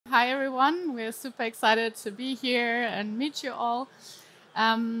Hi, everyone. We're super excited to be here and meet you all.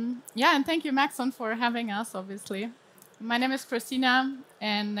 Yeah, and thank you, Maxon, for having us, obviously. My name is Christina,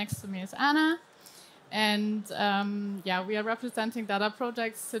 and next to me is Ana. And yeah, we are representing Dada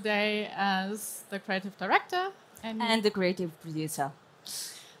Projects today as the creative director. And the creative producer.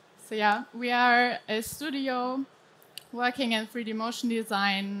 So yeah, we are a studio working in 3D motion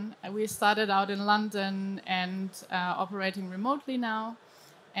design. We started out in London and operating remotely now.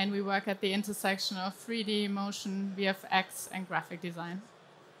 And we work at the intersection of 3D motion, VFX, and graphic design.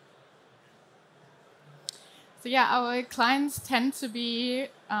 So yeah, our clients tend to be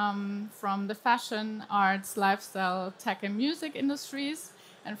from the fashion, arts, lifestyle, tech, and music industries.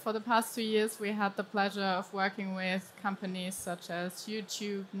 And for the past 2 years, we had the pleasure of working with companies such as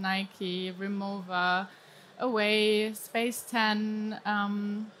YouTube, Nike, Remova, Away, Space 10,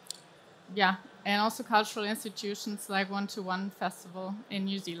 yeah, and also cultural institutions like One-to-One Festival in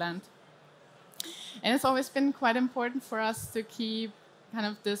New Zealand. And it's always been quite important for us to keep kind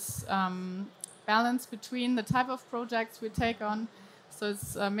of this balance between the type of projects we take on. So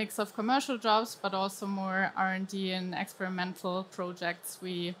it's a mix of commercial jobs, but also more R&D and experimental projects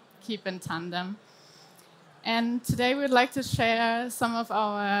we keep in tandem. And today we'd like to share some of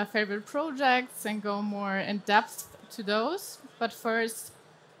our favorite projects and go more in depth to those. But first,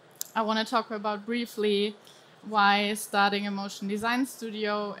 I want to talk about briefly why starting a motion design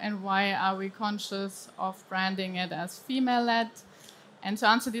studio and why are we conscious of branding it as female-led. And to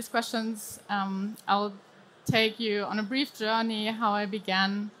answer these questions, I'll take you on a brief journey how I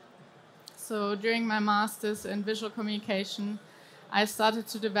began. So during my master's in visual communication, I started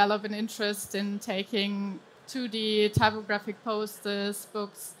to develop an interest in taking 2D typographic posters,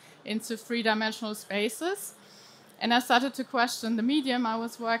 books into three-dimensional spaces. And I started to question the medium I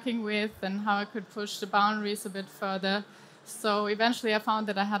was working with and how I could push the boundaries a bit further. So eventually I found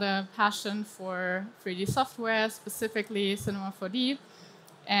that I had a passion for 3D software, specifically Cinema 4D,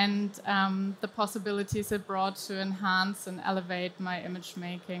 and the possibilities it brought to enhance and elevate my image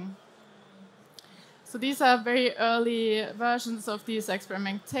making. So these are very early versions of these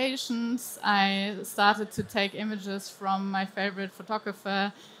experimentations. I started to take images from my favorite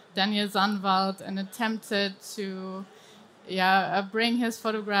photographer, Daniel Zandwald, and attempted to bring his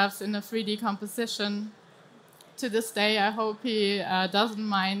photographs in a 3D composition. To this day, I hope he doesn't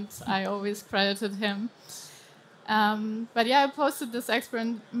mind. I always credited him. But yeah, I posted this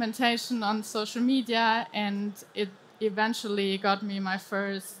experimentation on social media, and it eventually got me my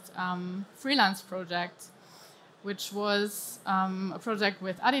first freelance project, which was a project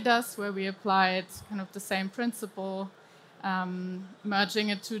with Adidas, where we applied kind of the same principle,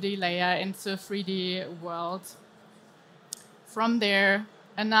 merging a 2D layer into a 3D world. From there,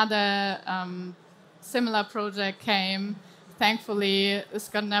 another similar project came. Thankfully, this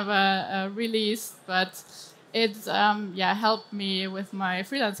got never released, but it helped me with my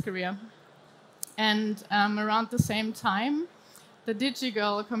freelance career. And around the same time, the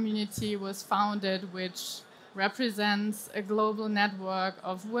DigiGirl community was founded, which represents a global network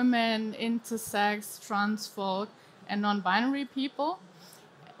of women, intersex, trans folk, and non-binary people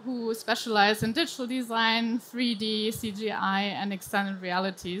who specialize in digital design, 3D, CGI, and extended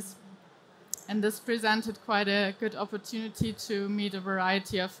realities. And this presented quite a good opportunity to meet a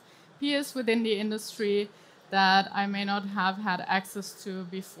variety of peers within the industry that I may not have had access to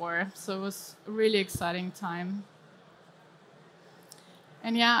before. So it was a really exciting time.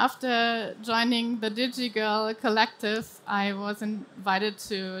 And yeah, after joining the DigiGirl collective, I was invited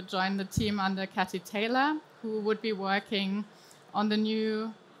to join the team under Cathy Taylor, who would be working on the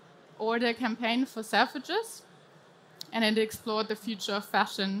new order campaign for Selfridges. And it explored the future of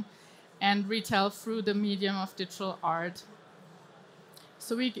fashion and retail through the medium of digital art.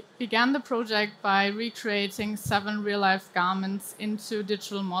 So we began the project by recreating 7 real-life garments into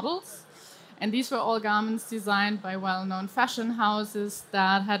digital models. And these were all garments designed by well-known fashion houses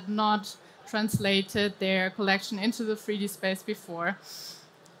that had not translated their collection into the 3D space before.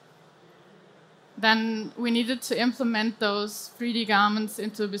 Then we needed to implement those 3D garments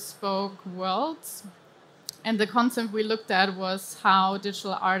into bespoke worlds. And the concept we looked at was how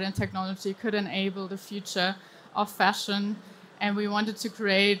digital art and technology could enable the future of fashion. And we wanted to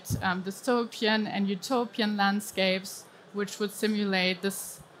create dystopian and utopian landscapes which would simulate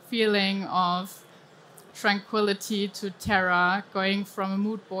this feeling of tranquility to terror, going from a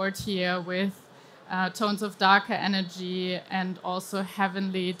mood board here with tones of darker energy and also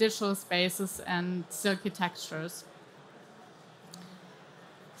heavenly digital spaces and silky textures.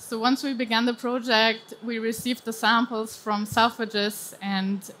 So once we began the project, we received the samples from Selfridges,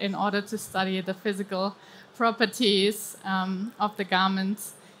 and in order to study the physical properties of the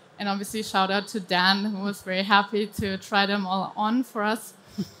garments, And obviously, shout out to Dan, who was very happy to try them all on for us.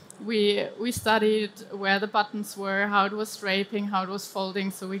 We studied where the buttons were, how it was draping, how it was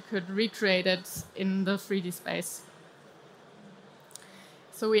folding, so we could recreate it in the 3D space.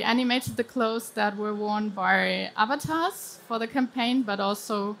 So we animated the clothes that were worn by avatars for the campaign, but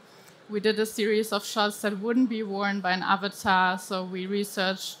also we did a series of shots that wouldn't be worn by an avatar. So we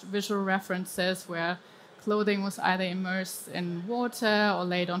researched visual references where clothing was either immersed in water or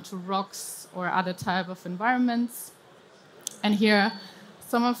laid onto rocks or other type of environments. And here,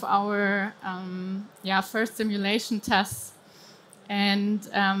 some of our first simulation tests. And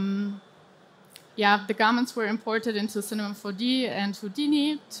the garments were imported into Cinema 4D and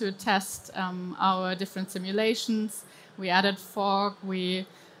Houdini to test our different simulations. We added fog. We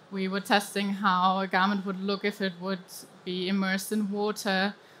were testing how a garment would look if it would be immersed in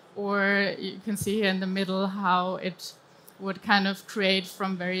water, or you can see here in the middle how it would kind of create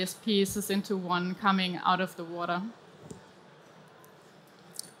from various pieces into one coming out of the water.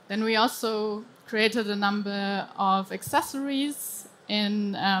 Then we also created a number of accessories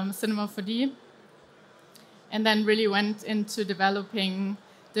in Cinema 4D, and then really went into developing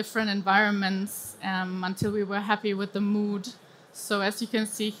different environments until we were happy with the mood. So as you can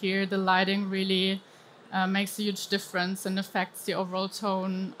see here, the lighting really makes a huge difference and affects the overall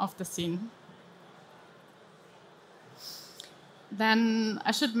tone of the scene. Then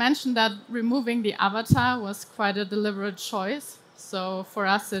I should mention that removing the avatar was quite a deliberate choice. So for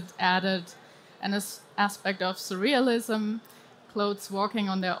us, it added an aspect of surrealism, clothes walking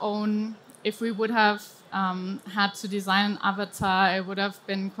on their own. If we would have had to design an avatar, it would have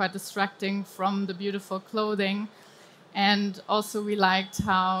been quite distracting from the beautiful clothing. And also we liked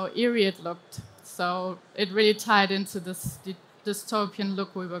how eerie it looked. So it really tied into this dystopian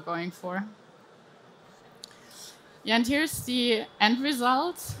look we were going for. Yeah, and here's the end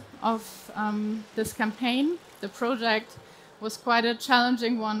result of this campaign. The project was quite a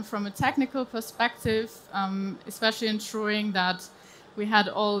challenging one from a technical perspective, especially ensuring that we had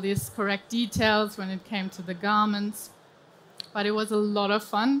all these correct details when it came to the garments. But it was a lot of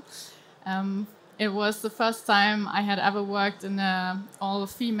fun. It was the first time I had ever worked in an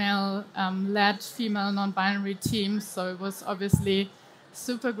all-female, led female non-binary team, so it was obviously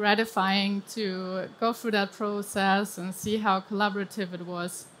super gratifying to go through that process and see how collaborative it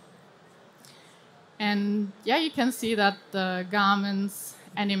was. And yeah, you can see that the garments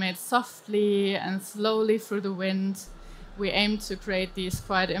animate softly and slowly through the wind. We aim to create these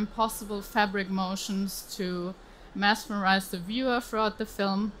quite impossible fabric motions to mesmerize the viewer throughout the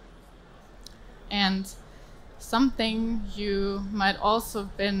film. And something you might also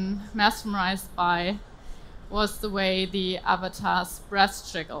have been mesmerized by was the way the avatar's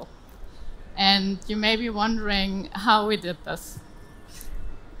breasts jiggle. And you may be wondering how we did this.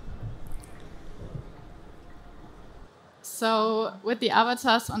 So with the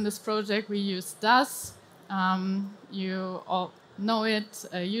avatars on this project, we used DAS. You all know it,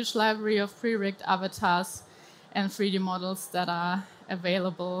 a huge library of pre-rigged avatars and 3D models that are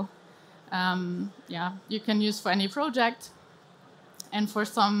available. You can use for any project. And for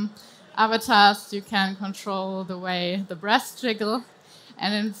some avatars, you can control the way the breasts jiggle.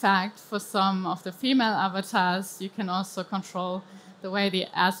 And in fact, for some of the female avatars, you can also control the way the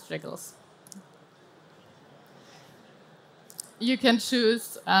ass jiggles. You can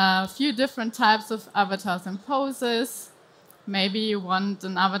choose a few different types of avatars and poses. Maybe you want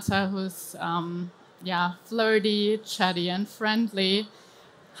an avatar who's flirty, chatty, and friendly,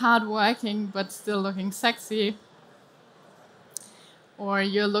 hardworking, but still looking sexy. Or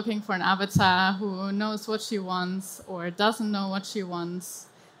you're looking for an avatar who knows what she wants or doesn't know what she wants.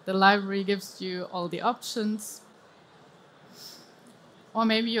 The library gives you all the options. Or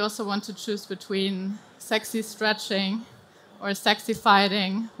maybe you also want to choose between sexy stretching or sexy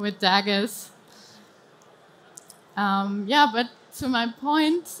fighting with daggers. But to my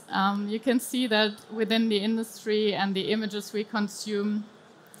point, you can see that within the industry and the images we consume,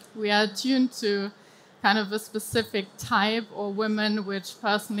 we are tuned to kind of a specific type or women, which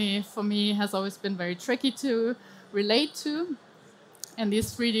personally for me has always been very tricky to relate to. And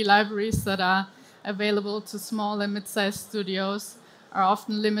these 3D libraries that are available to small and mid-sized studios are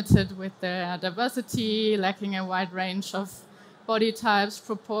often limited with their diversity, lacking a wide range of body types,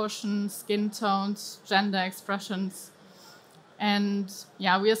 proportions, skin tones, gender expressions. And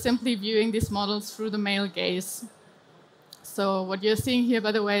we are simply viewing these models through the male gaze. So what you're seeing here,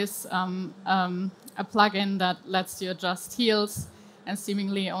 by the way, is a plugin that lets you adjust heels and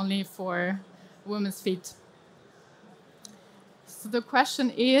seemingly only for women's feet. So the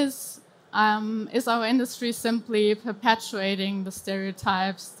question is, Is our industry simply perpetuating the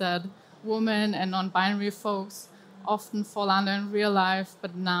stereotypes that women and non-binary folks often fall under in real life,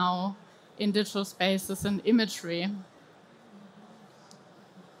 but now in digital spaces and imagery?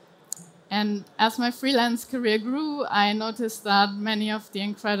 And as my freelance career grew, I noticed that many of the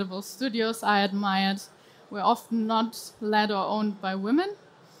incredible studios I admired were often not led or owned by women.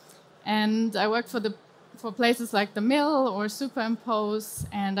 And I worked for places like The Mill or Superimpose,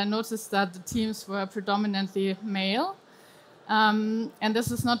 and I noticed that the teams were predominantly male. And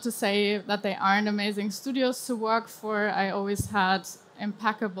this is not to say that they aren't amazing studios to work for. I always had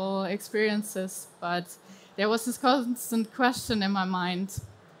impeccable experiences, but there was this constant question in my mind.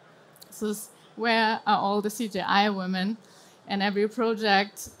 So where are all the CGI women? And every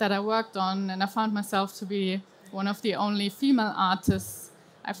project that I worked on, and I found myself to be one of the only female artists,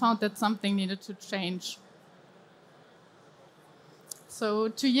 I found that something needed to change. So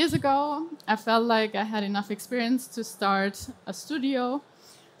 2 years ago, I felt like I had enough experience to start a studio.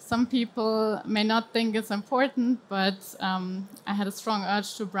 Some people may not think it's important, but I had a strong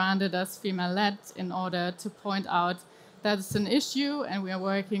urge to brand it as female-led in order to point out that it's an issue, and we are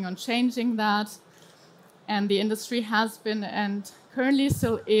working on changing that. And the industry has been and currently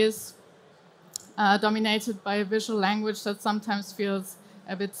still is dominated by a visual language that sometimes feels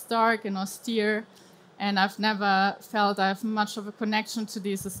a bit stark and austere. And I've never felt I have much of a connection to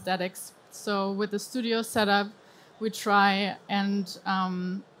these aesthetics. So with the studio setup, we try and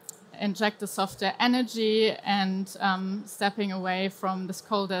inject the softer energy and stepping away from this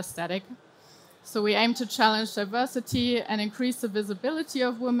colder aesthetic. So we aim to challenge diversity and increase the visibility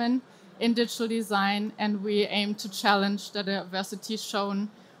of women in digital design, and we aim to challenge the diversity shown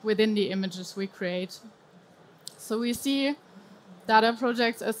within the images we create. So we see Dada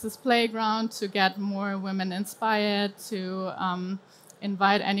Projects as this playground to get more women inspired, to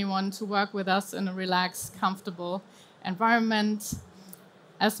invite anyone to work with us in a relaxed, comfortable environment,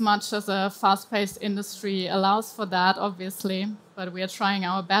 as much as a fast-paced industry allows for that, obviously, but we are trying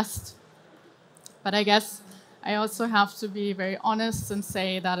our best. But I guess I also have to be very honest and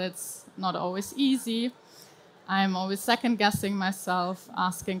say that it's not always easy. I'm always second-guessing myself,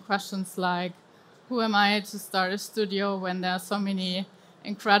 asking questions like, who am I to start a studio when there are so many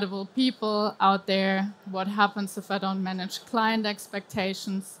incredible people out there? What happens if I don't manage client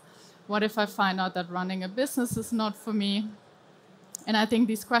expectations? What if I find out that running a business is not for me? And I think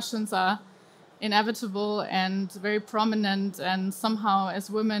these questions are inevitable and very prominent, and somehow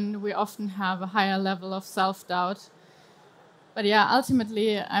as women we often have a higher level of self-doubt. But yeah,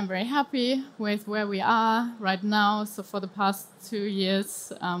 ultimately I'm very happy with where we are right now. So for the past 2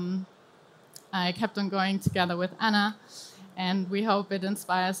 years I kept on going together with Ana, and we hope it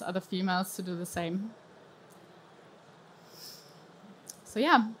inspires other females to do the same. So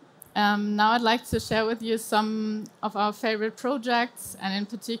yeah, now I'd like to share with you some of our favorite projects, and in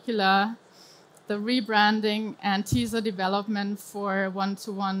particular the rebranding and teaser development for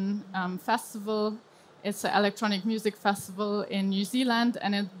One-to-One Festival. It's an electronic music festival in New Zealand,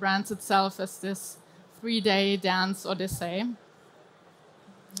 and it brands itself as this 3-day dance odyssey.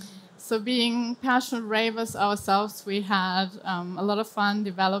 So being passionate ravers ourselves, we had a lot of fun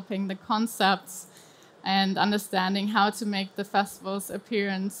developing the concepts and understanding how to make the festival's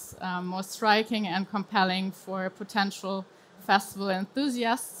appearance more striking and compelling for potential festival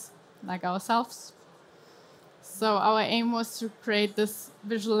enthusiasts like ourselves. So our aim was to create this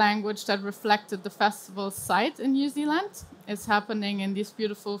visual language that reflected the festival's site in New Zealand. It's happening in these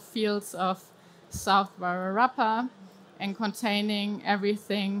beautiful fields of South Wairarapa and containing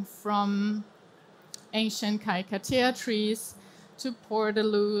everything from ancient caicatea trees to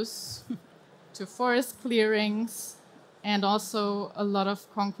portaloos to forest clearings, and also a lot of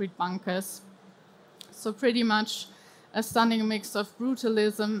concrete bunkers. So pretty much a stunning mix of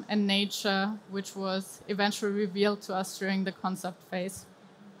brutalism and nature, which was eventually revealed to us during the concept phase.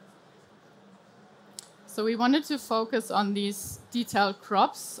 So we wanted to focus on these detailed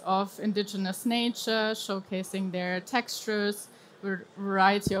crops of indigenous nature, showcasing their textures,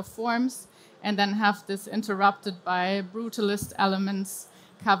 variety of forms, and then have this interrupted by brutalist elements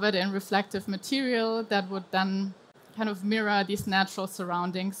covered in reflective material that would then kind of mirror these natural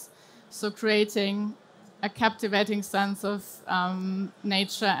surroundings. So creating a captivating sense of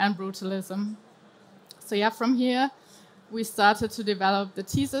nature and brutalism. So yeah, from here, we started to develop the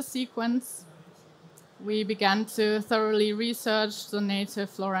teaser sequence. We began to thoroughly research the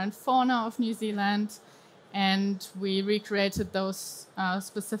native flora and fauna of New Zealand, and we recreated those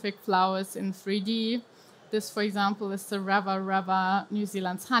specific flowers in 3D. This, for example, is the Rava Rava, New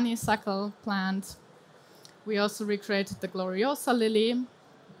Zealand's honeysuckle plant. We also recreated the Gloriosa lily.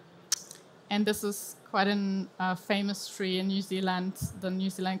 And this is quite a famous tree in New Zealand, the New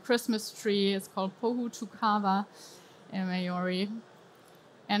Zealand Christmas tree. It's called Pohu Tukava in Maori.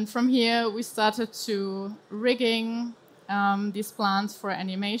 And from here, we started to rigging these plants for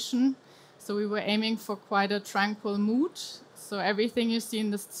animation. So we were aiming for quite a tranquil mood. So everything you see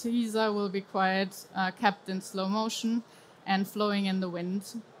in this teaser will be quite kept in slow motion and flowing in the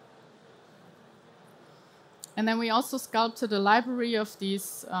wind. And then we also sculpted a library of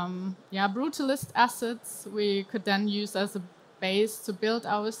these brutalist assets we could then use as a base to build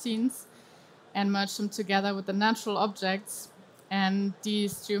our scenes and merge them together with the natural objects. And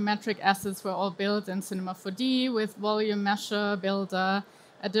these geometric assets were all built in Cinema 4D with volume measure, builder,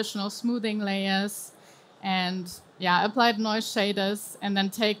 additional smoothing layers, and applied noise shaders, and then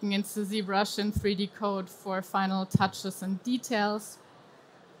taken into ZBrush in 3D code for final touches and details.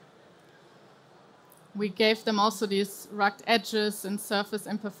 We gave them also these rugged edges and surface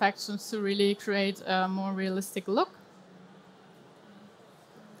imperfections to really create a more realistic look.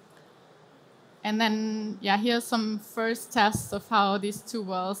 And then, here's some first tests of how these two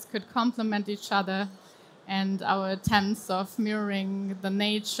worlds could complement each other, and our attempts of mirroring the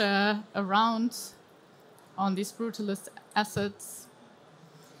nature around on these brutalist assets.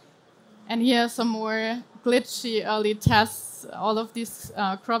 And here are some more glitchy early tests. All of these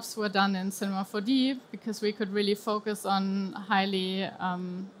crops were done in Cinema 4D because we could really focus on highly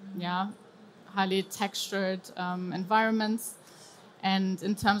textured environments. And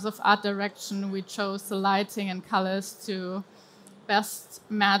in terms of art direction, we chose the lighting and colors to best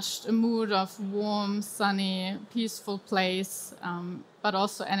match a mood of warm, sunny, peaceful place, but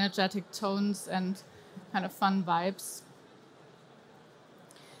also energetic tones and kind of fun vibes.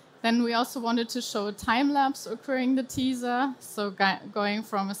 Then we also wanted to show a time lapse occurring in the teaser, so going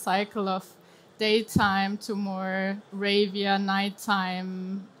from a cycle of daytime to more ravier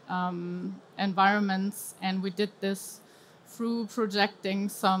nighttime environments, and we did this through projecting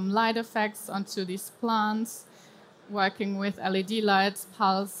some light effects onto these plants, working with LED lights,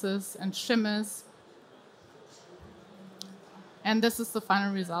 pulses, and shimmers. And this is the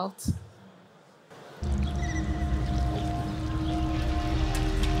final result.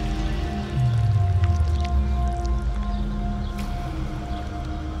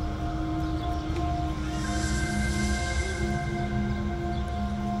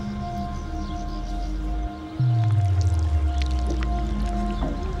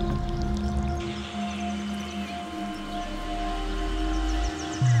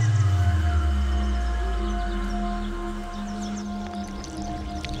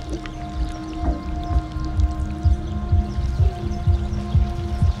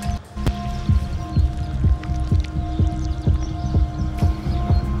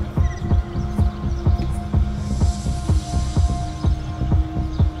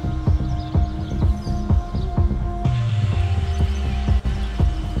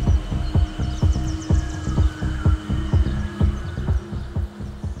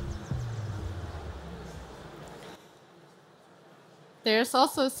 There's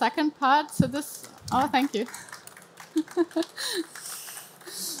also a second part to this. Oh, thank you.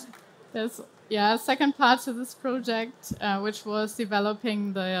 There's a second part to this project, which was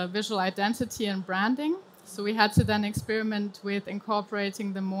developing the visual identity and branding. So we had to then experiment with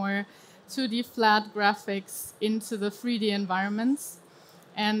incorporating the more 2D flat graphics into the 3D environments.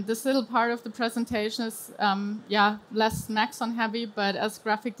 And this little part of the presentation is, less Maxon heavy, but as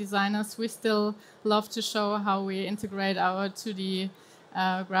graphic designers, we still love to show how we integrate our 2D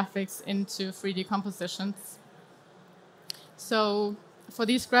graphics into 3D compositions. So for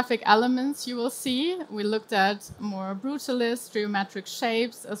these graphic elements you will see, we looked at more brutalist, geometric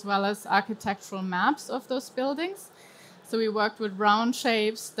shapes, as well as architectural maps of those buildings. So we worked with round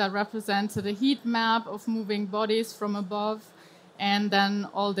shapes that represented a heat map of moving bodies from above. And then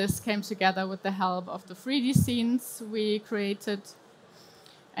all this came together with the help of the 3D scenes we created.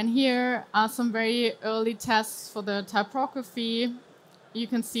 And here are some very early tests for the typography. You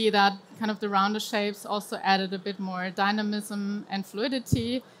can see that kind of the rounder shapes also added a bit more dynamism and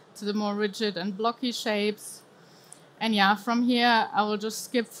fluidity to the more rigid and blocky shapes. And from here, I will just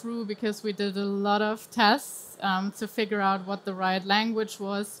skip through because we did a lot of tests to figure out what the right language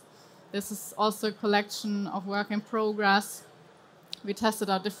was. This is also a collection of work in progress. We tested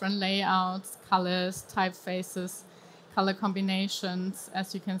out different layouts, colors, typefaces, color combinations,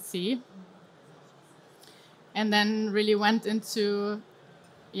 as you can see. And then really went into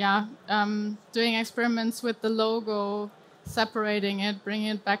doing experiments with the logo, separating it, bringing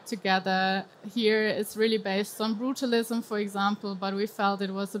it back together. Here it's really based on brutalism, for example, but we felt it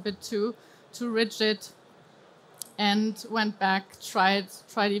was a bit too rigid and went back, tried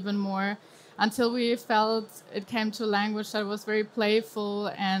even more until we felt it came to language that was very playful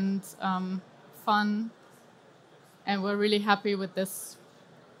and fun, and we're really happy with this.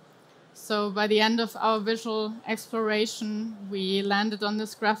 So by the end of our visual exploration, we landed on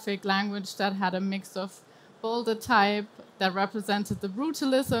this graphic language that had a mix of bolder type that represented the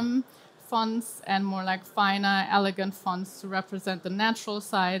brutalism fonts and more like finer, elegant fonts to represent the natural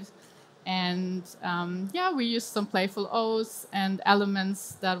side. And yeah, we used some playful O's and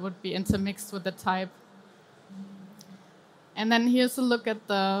elements that would be intermixed with the type. And then here's a look at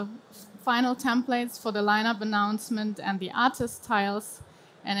the final templates for the lineup announcement and the artist tiles.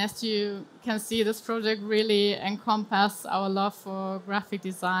 And as you can see, this project really encompassed our love for graphic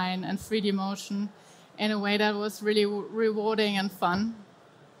design and 3D motion in a way that was really rewarding and fun.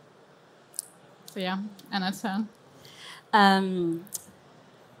 So yeah, Anna's turn.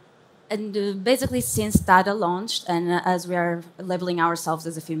 Basically, since Dada launched, and as we are labeling ourselves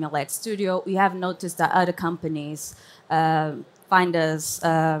as a female-led studio, we have noticed that other companies find us,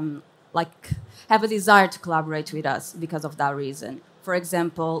 have a desire to collaborate with us because of that reason. For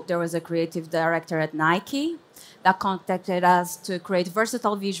example, there was a creative director at Nike that contacted us to create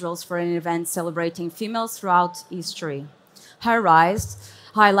versatile visuals for an event celebrating females throughout history. Her Rise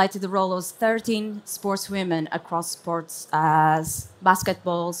highlighted the role of 13 sportswomen across sports as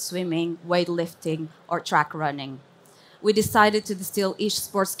basketball, swimming, weightlifting, or track running. We decided to distill each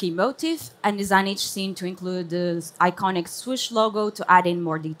sports key motif and design each scene to include the iconic swoosh logo to add in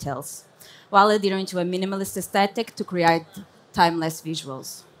more details, while adhering to a minimalist aesthetic to create timeless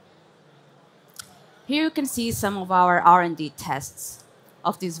visuals. Here you can see some of our R&D tests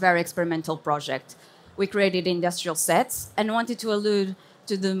of this very experimental project. We created industrial sets and wanted to allude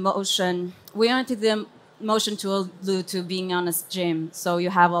to the motion. We wanted the motion to allude to being on a gym. So you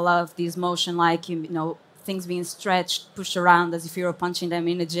have a lot of these motion, like, things being stretched, pushed around as if you were punching them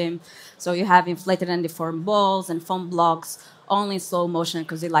in a gym. So you have inflated and deformed balls and foam blocks, only in slow motion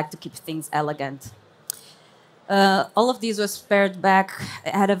because they like to keep things elegant. All of these was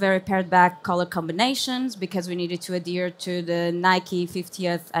had a very pared back color combinations because we needed to adhere to the Nike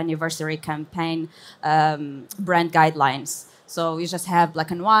 50th anniversary campaign brand guidelines. So you just have black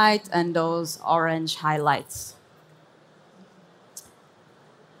and white and those orange highlights.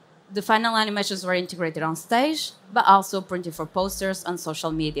 The final animations were integrated on stage, but also printed for posters on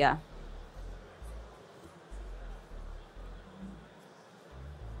social media.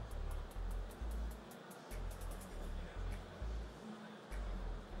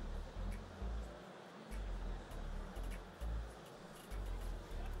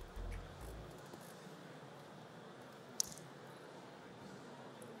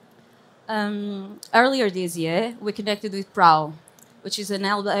 Earlier this year, we connected with Prowl, which is an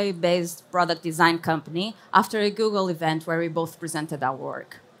LA-based product design company, after a Google event where we both presented our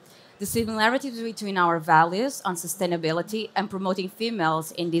work. The similarities between our values on sustainability and promoting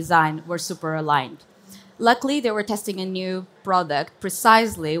females in design were super aligned. Luckily, they were testing a new product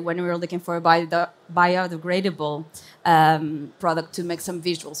precisely when we were looking for a biodegradable product to make some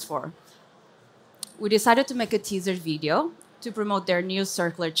visuals for. We decided to make a teaser video to promote their new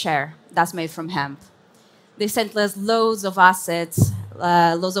circular chair that's made from hemp. They sent us loads of assets,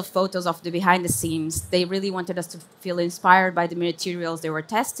 loads of photos of the behind the scenes. They really wanted us to feel inspired by the materials they were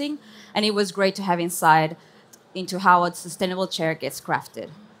testing, and it was great to have insight into how a sustainable chair gets crafted.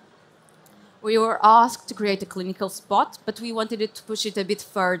 We were asked to create a clinical spot, but we wanted it to push it a bit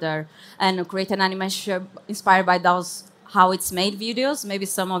further and create an animation inspired by those how it's made videos. Maybe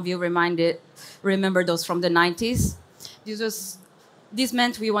some of you remember those from the 90s. This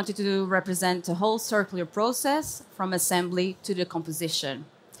meant we wanted to represent a whole circular process from assembly to the composition.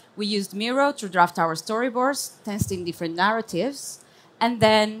 We used Miro to draft our storyboards, testing different narratives. And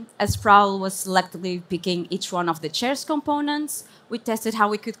then, as Prowl was selectively picking each one of the chair's components, we tested how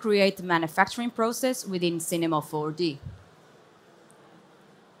we could create the manufacturing process within Cinema 4D.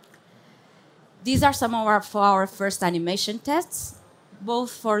 These are some of our first animation tests,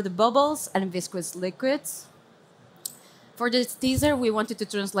 both for the bubbles and viscous liquids. For this teaser, we wanted to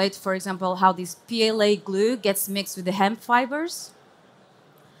translate, for example, how this PLA glue gets mixed with the hemp fibers,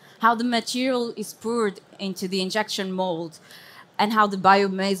 how the material is poured into the injection mold, and how the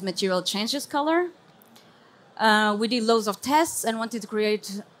bio-maize material changes color. We did loads of tests and wanted to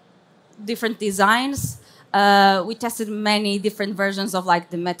create different designs. We tested many different versions of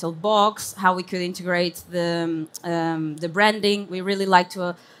the metal box, how we could integrate the branding. We really like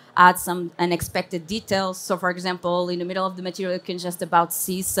to add some unexpected details. So, for example, in the middle of the material, you can just about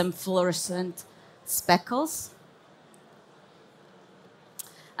see some fluorescent speckles.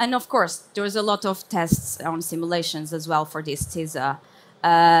 And of course, there's a lot of tests on simulations as well for this teaser.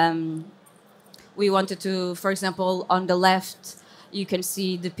 We wanted to, for example, on the left, you can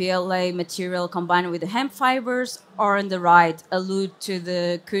see the PLA material combined with the hemp fibers, or on the right, allude to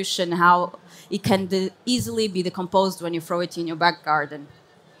the cushion, how it can easily be decomposed when you throw it in your back garden.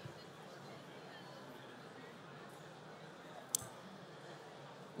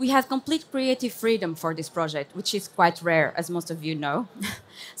 We had complete creative freedom for this project, which is quite rare, as most of you know.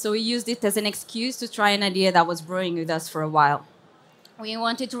 So we used it as an excuse to try an idea that was brewing with us for a while. We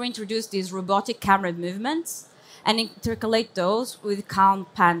wanted to introduce these robotic camera movements and intercalate those with calm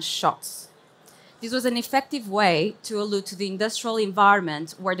pan shots. This was an effective way to allude to the industrial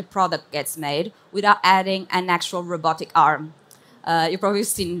environment where the product gets made without adding an actual robotic arm. You've probably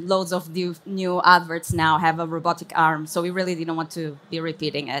seen loads of new adverts now have a robotic arm, so we really didn't want to be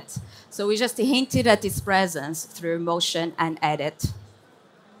repeating it. So we just hinted at its presence through motion and edit.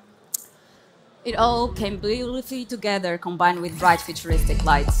 It all came beautifully together, combined with bright futuristic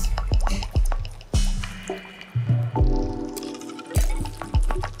lights.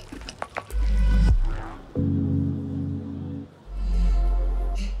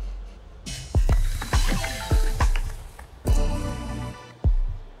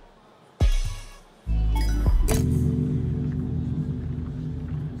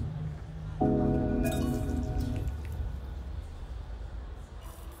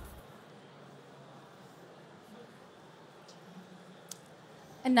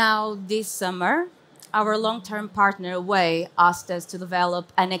 And now, this summer, our long-term partner, Way, asked us to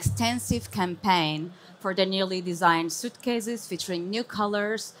develop an extensive campaign for their newly designed suitcases featuring new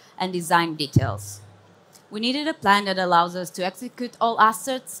colors and design details. We needed a plan that allows us to execute all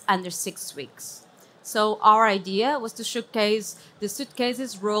assets under 6 weeks. So our idea was to showcase the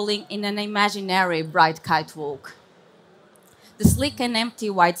suitcases rolling in an imaginary bright kite walk. The sleek and empty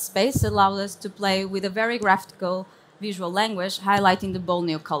white space allowed us to play with a very graphical visual language, highlighting the bold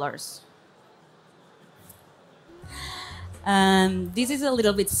new colors. This is a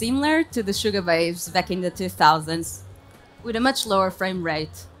little bit similar to the Sugar Babes back in the 2000s, with a much lower frame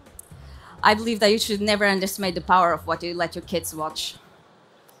rate. I believe that you should never underestimate the power of what you let your kids watch.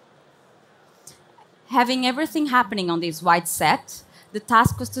 Having everything happening on this white set, the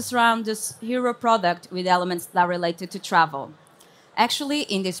task was to surround this hero product with elements that related to travel. Actually,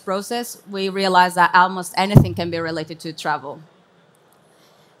 in this process, we realized that almost anything can be related to travel.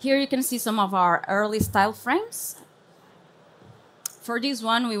 Here you can see some of our early style frames. For this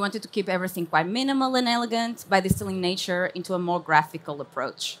one, we wanted to keep everything quite minimal and elegant by distilling nature into a more graphical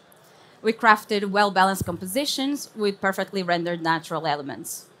approach. We crafted well-balanced compositions with perfectly rendered natural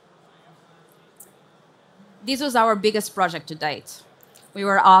elements. This was our biggest project to date. We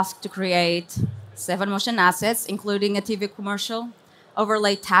were asked to create 7 motion assets, including a TV commercial,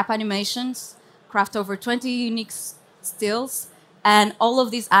 overlay tap animations, craft over 20 unique stills, and all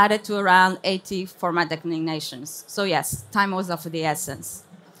of these added to around 80 format declinations. So yes, time was of the essence.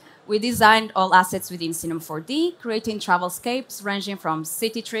 We designed all assets within Cinema 4D, creating travelscapes ranging from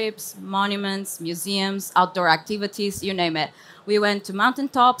city trips, monuments, museums, outdoor activities, you name it. We went to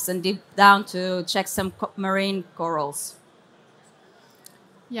mountaintops and deep down to check some marine corals.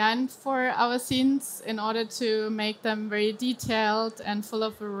 Yeah, and for our scenes, in order to make them very detailed and full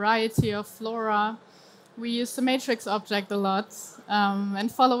of variety of flora, we use the matrix object a lot. And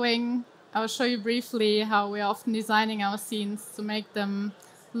following, I'll show you briefly how we're often designing our scenes to make them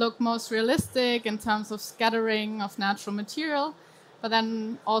look most realistic in terms of scattering of natural material, but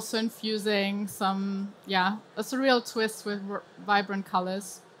then also infusing some, a surreal twist with vibrant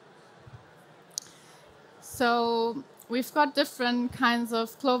colors. So we've got different kinds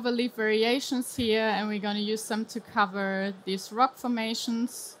of cloverleaf variations here, and we're going to use them to cover these rock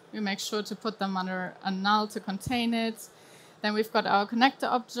formations. We make sure to put them under a null to contain it. Then we've got our connector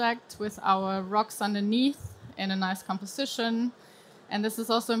object with our rocks underneath in a nice composition. And this is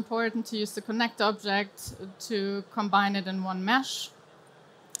also important to use the connector object to combine it in one mesh.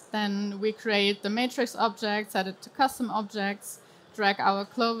 Then we create the matrix object, set it to custom objects, drag our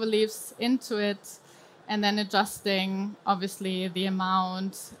cloverleafs into it, and then adjusting, obviously, the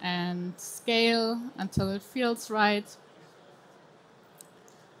amount and scale until it feels right.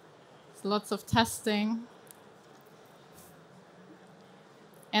 There's lots of testing.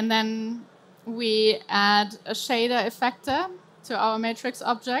 And then we add a shader effector to our matrix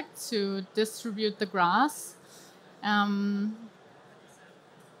object to distribute the grass. And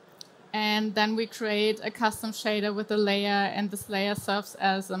then we create a custom shader with a layer, and this layer serves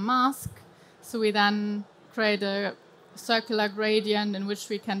as a mask. So we then create a circular gradient in which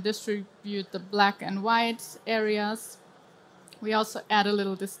we can distribute the black and white areas. We also add a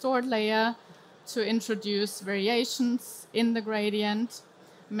little distort layer to introduce variations in the gradient.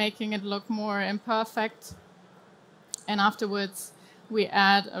 making it look more imperfect. And afterwards, we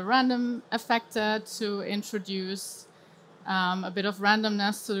add a random effector to introduce a bit of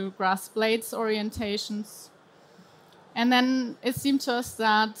randomness to grass blades orientations. And then it seemed to us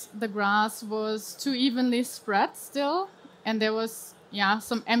that the grass was too evenly spread still, and there was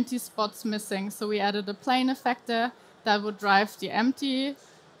some empty spots missing. So we added a plane effector that would drive the empty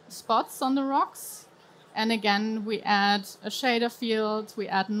spots on the rocks. And again, we add a shader field, we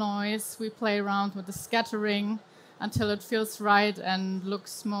add noise, we play around with the scattering until it feels right and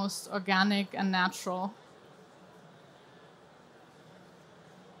looks most organic and natural.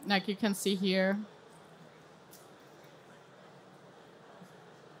 Like you can see here.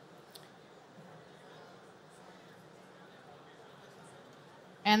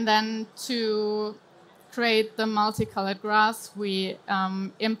 And then to create the multicolored grass, we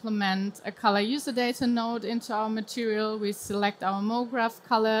implement a color user data node into our material. We select our MoGraph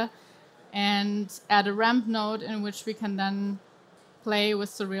color and add a ramp node in which we can then play with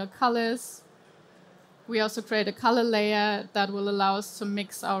surreal colors. We also create a color layer that will allow us to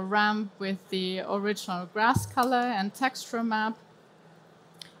mix our ramp with the original grass color and texture map.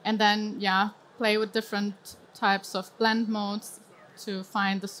 And then, play with different types of blend modes to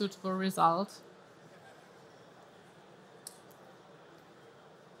find the suitable result.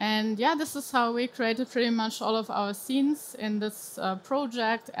 And this is how we created pretty much all of our scenes in this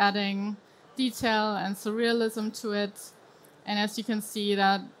project, adding detail and surrealism to it. And as you can see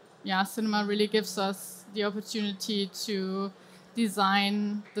that, cinema really gives us the opportunity to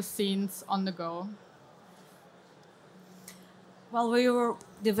design the scenes on the go. While we were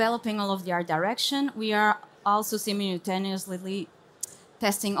developing all of the art direction, we are also simultaneously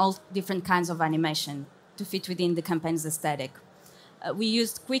testing all different kinds of animation to fit within the campaign's aesthetic. We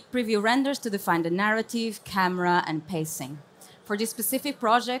used quick preview renders to define the narrative, camera, and pacing. For this specific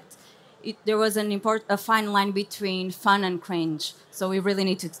project, there was a fine line between fun and cringe, so we really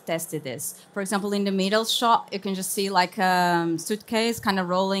need to test this. For example, in the middle shot, you can just see like a suitcase kind of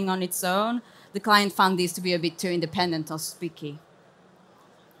rolling on its own. The client found this to be a bit too independent or spooky.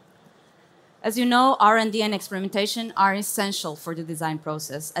 As you know, R&D and experimentation are essential for the design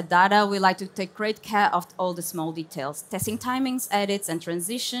process. At Dada, we like to take great care of all the small details. Testing timings, edits, and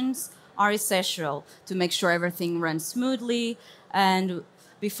transitions are essential to make sure everything runs smoothly and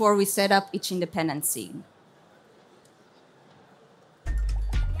before we set up each independent scene.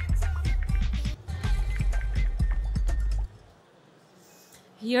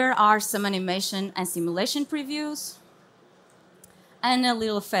 Here are some animation and simulation previews, and a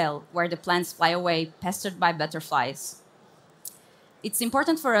little fail where the plants fly away, pestered by butterflies. It's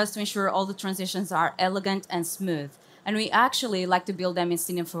important for us to ensure all the transitions are elegant and smooth, and we actually like to build them in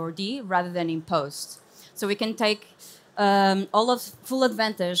Cine 4D rather than in post. So we can take full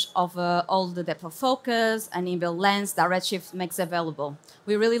advantage of all the depth of focus and inbuilt lens that Redshift makes available.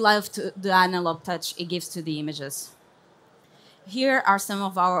 We really love the analog touch it gives to the images. Here are some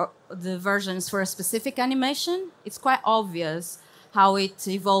of the versions for a specific animation. It's quite obvious how it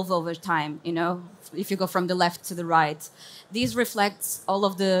evolved over time, if you go from the left to the right. These reflects all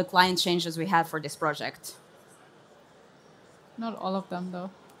of the client changes we had for this project. Not all of them, though.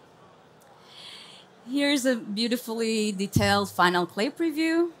 Here's a beautifully detailed final clay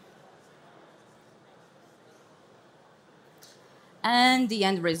preview. And the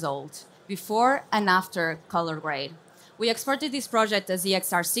end result, before and after color grade. We exported this project as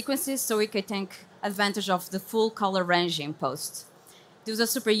EXR sequences so we could take advantage of the full color range in post. This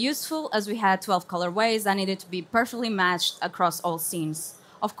was super useful as we had 12 colorways that needed to be perfectly matched across all scenes.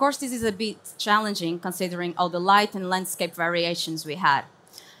 Of course, this is a bit challenging considering all the light and landscape variations we had.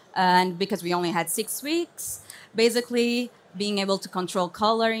 And because we only had 6 weeks, basically being able to control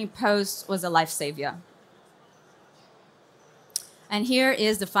color in post was a lifesaver. And here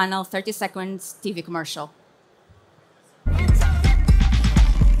is the final 30 seconds TV commercial.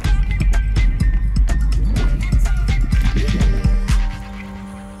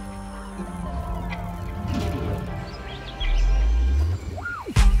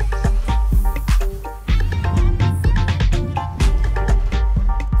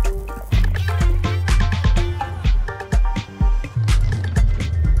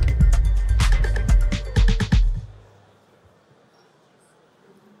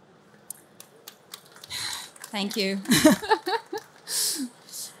 Thank you.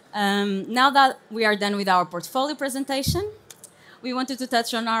 Now that we are done with our portfolio presentation, we wanted to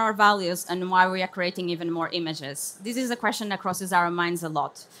touch on our values and why we are creating even more images. This is a question that crosses our minds a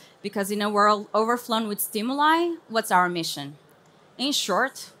lot, because in a world overflown with stimuli, what's our mission? In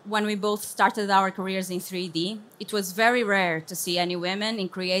short, when we both started our careers in 3D, it was very rare to see any women in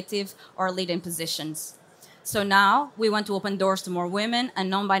creative or leading positions. So now we want to open doors to more women and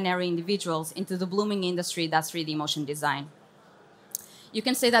non-binary individuals into the blooming industry that's 3D motion design. You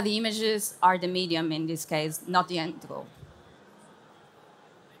can say that the images are the medium in this case, not the end goal.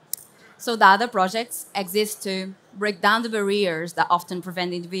 So Dada Projects exist to break down the barriers that often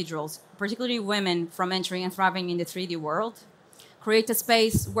prevent individuals, particularly women, from entering and thriving in the 3D world, create a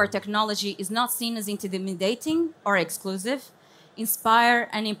space where technology is not seen as intimidating or exclusive, inspire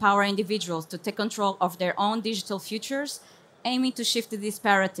and empower individuals to take control of their own digital futures, aiming to shift the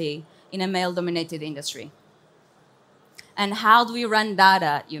disparity in a male-dominated industry. And how do we run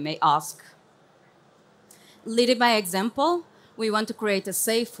Dada, you may ask? Leading by example, we want to create a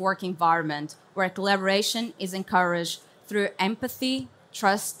safe work environment where collaboration is encouraged through empathy,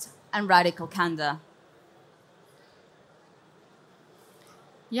 trust, and radical candor.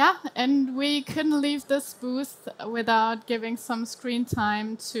 Yeah, and we couldn't leave this booth without giving some screen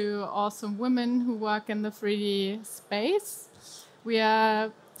time to awesome women who work in the 3D space. We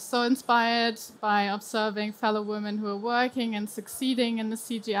are so inspired by observing fellow women who are working and succeeding in the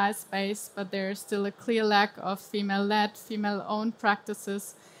CGI space, but there is still a clear lack of female-led, female-owned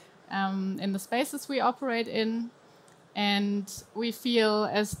practices in the spaces we operate in. And we feel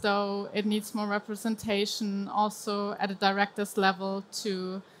as though it needs more representation also at a director's level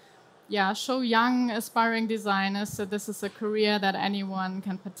to show young aspiring designers that this is a career that anyone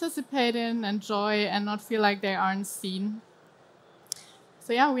can participate in, enjoy, and not feel like they aren't seen.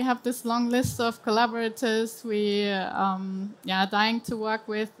 So yeah, we have this long list of collaborators we are dying to work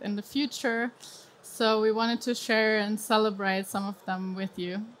with in the future. So we wanted to share and celebrate some of them with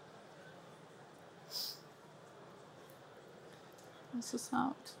you. This is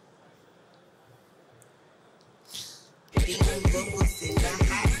out.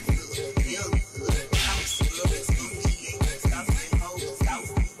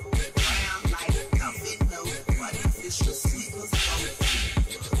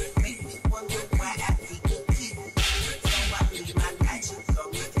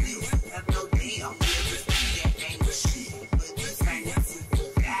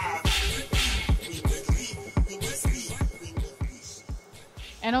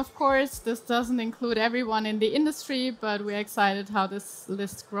 And of course, this doesn't include everyone in the industry, but we're excited how this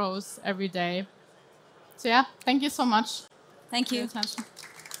list grows every day. So yeah, thank you so much. Thank you. For your attention.